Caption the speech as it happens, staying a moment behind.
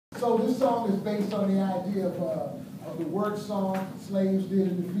So this song is based on the idea of the work song slaves did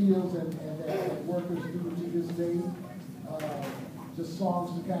in the fields and that workers do to this day. Just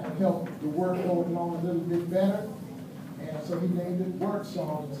songs to kind of help the work go along a little bit better. And so he named it Work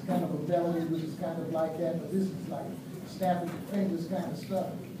Song. It's kind of a melody which is kind of like that, but this is like snapping your fingers kind of stuff.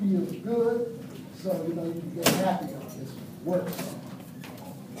 It feels good, so you know you can get happy on this Work Song.